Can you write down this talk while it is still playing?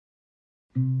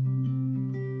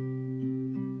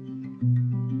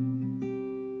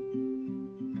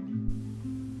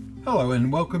Hello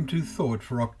and welcome to Thought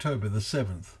for October the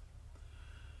 7th.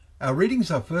 Our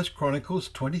readings are 1 Chronicles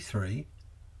 23,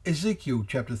 Ezekiel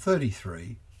chapter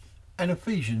 33 and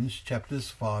Ephesians chapters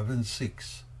 5 and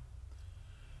 6.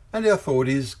 And our thought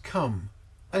is, come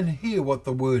and hear what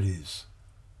the word is.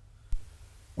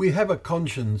 We have a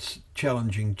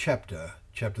conscience-challenging chapter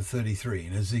 33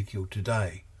 in Ezekiel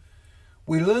today.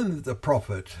 We learn that the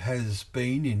prophet has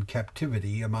been in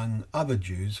captivity among other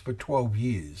Jews for 12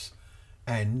 years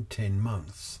and 10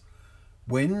 months,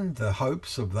 when the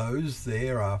hopes of those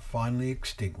there are finally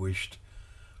extinguished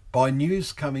by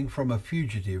news coming from a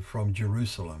fugitive from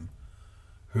Jerusalem,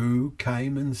 who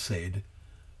came and said,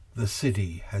 "The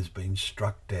city has been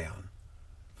struck down."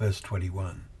 Verse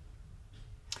 21.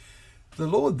 The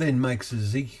Lord then makes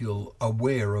Ezekiel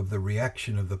aware of the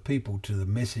reaction of the people to the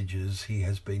messages he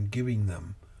has been giving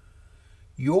them.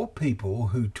 Your people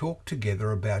who talk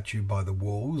together about you by the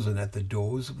walls and at the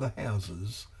doors of the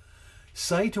houses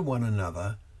say to one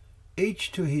another,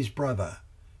 each to his brother,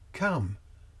 come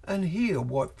and hear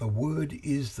what the word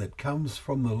is that comes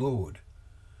from the Lord.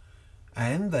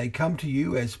 And they come to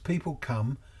you as people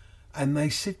come, and they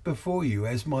sit before you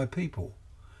as my people,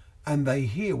 and they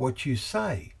hear what you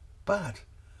say, but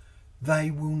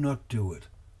they will not do it,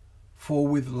 for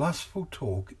with lustful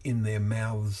talk in their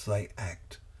mouths they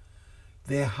act.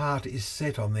 Their heart is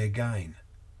set on their gain.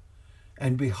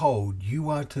 And behold, you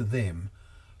are to them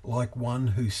like one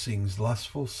who sings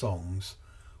lustful songs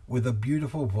with a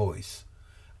beautiful voice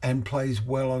and plays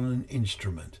well on an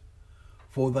instrument.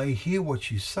 For they hear what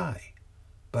you say,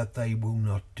 but they will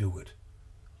not do it.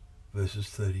 Verses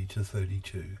 30 to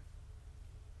 32.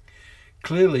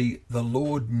 Clearly, the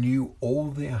Lord knew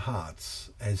all their hearts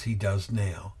as he does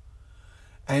now,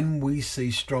 and we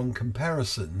see strong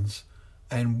comparisons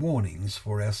and warnings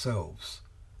for ourselves.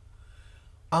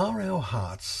 Are our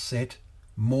hearts set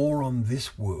more on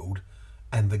this world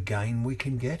and the gain we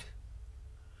can get?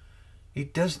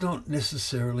 It does not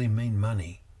necessarily mean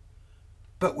money,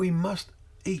 but we must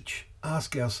each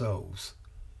ask ourselves,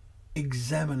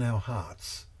 examine our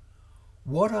hearts.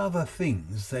 What are the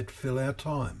things that fill our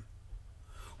time?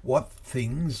 What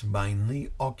things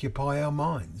mainly occupy our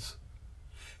minds?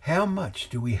 How much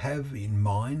do we have in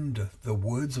mind the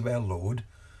words of our Lord?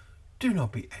 Do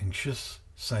not be anxious,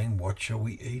 saying, what shall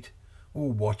we eat?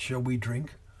 Or what shall we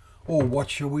drink? Or what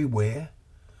shall we wear?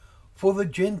 For the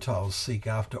Gentiles seek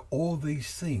after all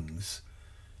these things,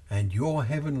 and your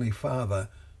heavenly Father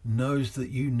knows that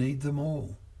you need them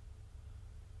all.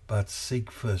 But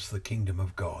seek first the kingdom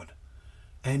of God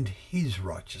and his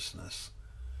righteousness,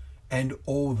 and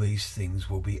all these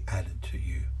things will be added to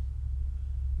you.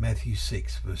 Matthew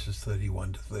 6 verses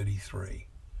 31 to 33.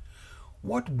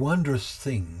 What wondrous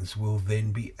things will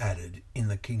then be added in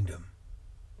the kingdom?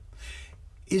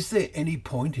 Is there any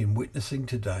point in witnessing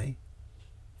today?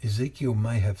 Ezekiel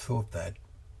may have thought that.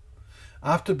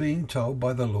 After being told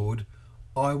by the Lord,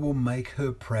 I will make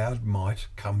her proud might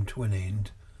come to an end,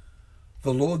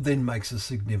 the Lord then makes a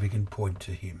significant point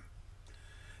to him.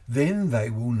 Then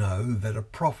they will know that a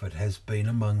prophet has been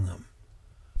among them.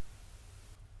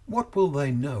 What will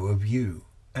they know of you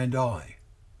and I?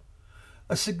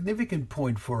 A significant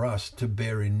point for us to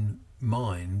bear in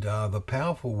mind are the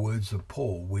powerful words of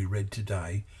Paul we read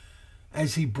today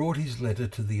as he brought his letter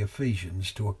to the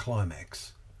Ephesians to a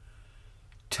climax.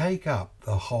 Take up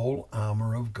the whole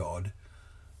armour of God,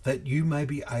 that you may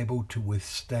be able to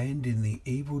withstand in the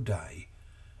evil day,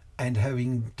 and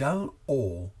having done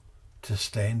all, to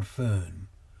stand firm,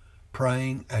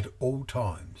 praying at all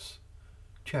times.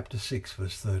 Chapter 6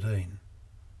 verse 13.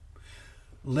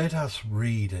 Let us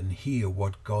read and hear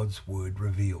what God's word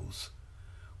reveals,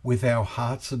 with our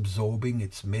hearts absorbing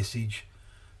its message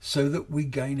so that we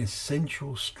gain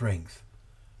essential strength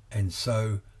and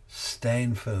so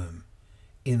stand firm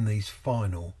in these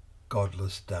final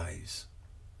godless days.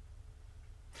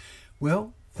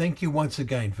 Well, thank you once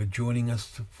again for joining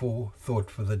us for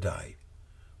Thought for the Day,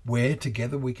 where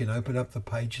together we can open up the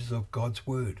pages of God's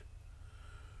word,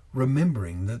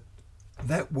 remembering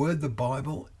that word, the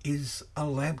Bible, is a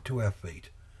lamp to our feet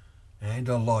and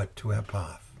a light to our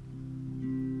path.